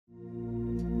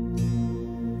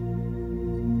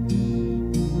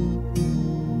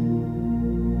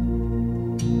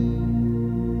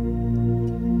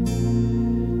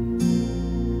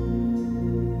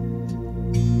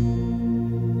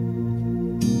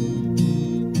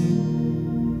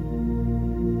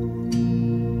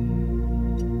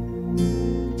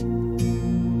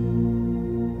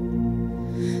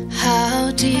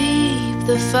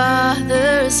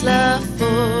Father's love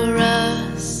for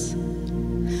us,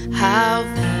 how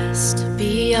vast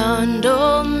beyond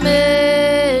all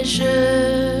measure,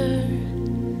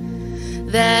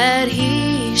 that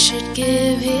He should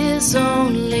give His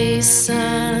only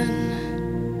Son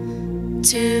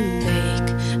to make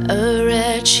a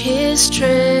wretch His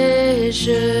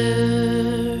treasure.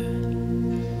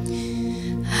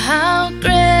 How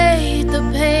great the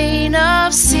pain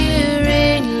of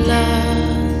searing loss!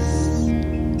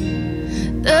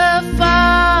 The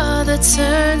Father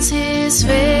turns His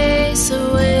face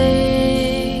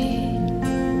away,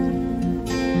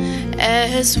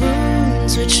 as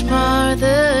wounds which mar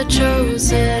the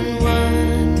chosen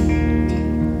one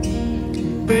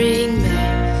bring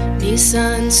many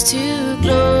sons to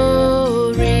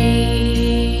glory.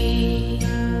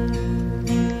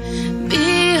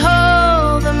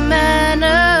 Behold the man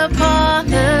upon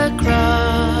the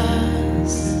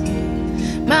cross,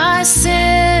 my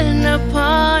sin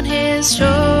upon His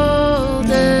shoulders.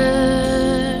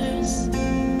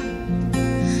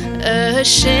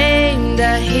 Ashamed,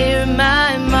 I hear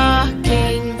my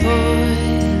mocking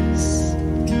voice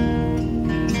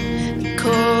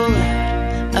call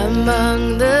out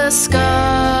among the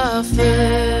scoffers.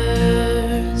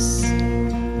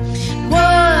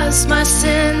 Was my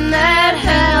sin that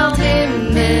held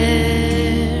Him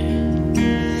there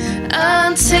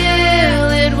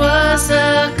until it was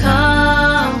accomplished?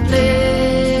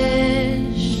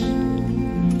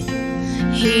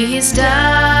 His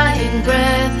dying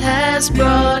breath has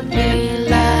brought me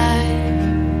life.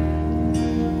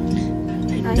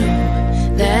 I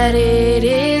know that it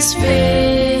is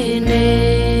finished.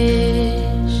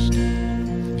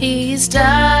 His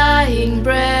dying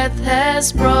breath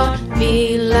has brought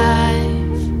me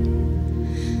life.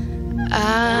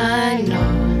 I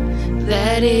know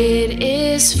that it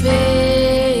is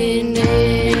finished.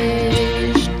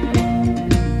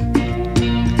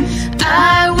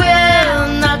 I will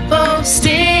not boast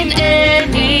in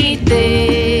anything,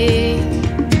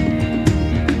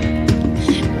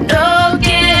 no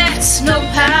gifts, no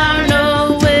power,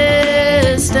 no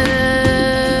wisdom,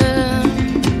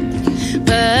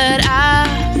 but I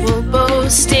will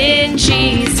boast in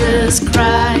Jesus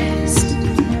Christ,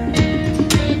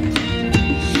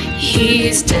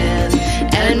 His death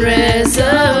and resurrection.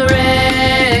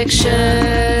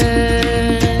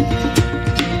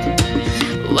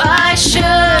 Why should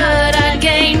I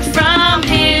gain from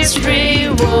His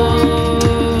reward?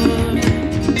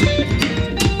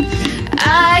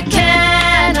 I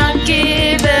cannot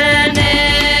give an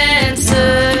answer,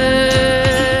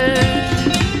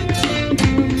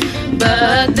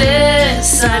 but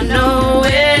this I know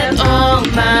with all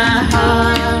my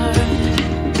heart: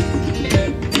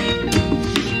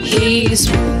 His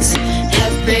wounds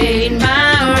have paid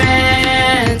my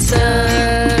ransom.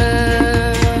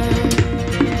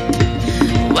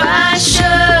 Why should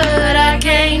I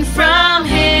gain from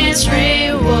His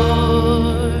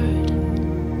reward?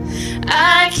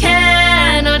 I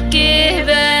cannot give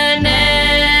an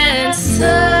answer,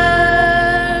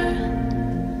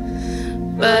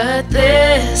 but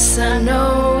this I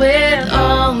know with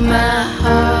all my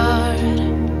heart: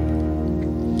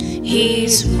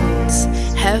 His wounds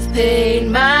have paid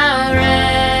my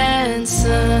ransom.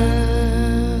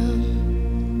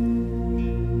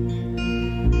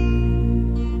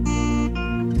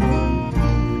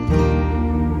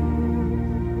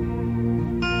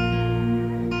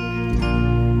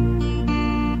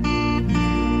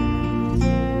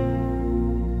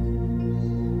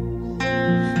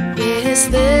 Is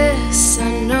this I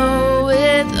know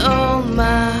with all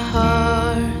my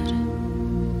heart: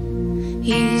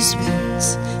 His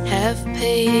wounds have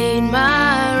paid my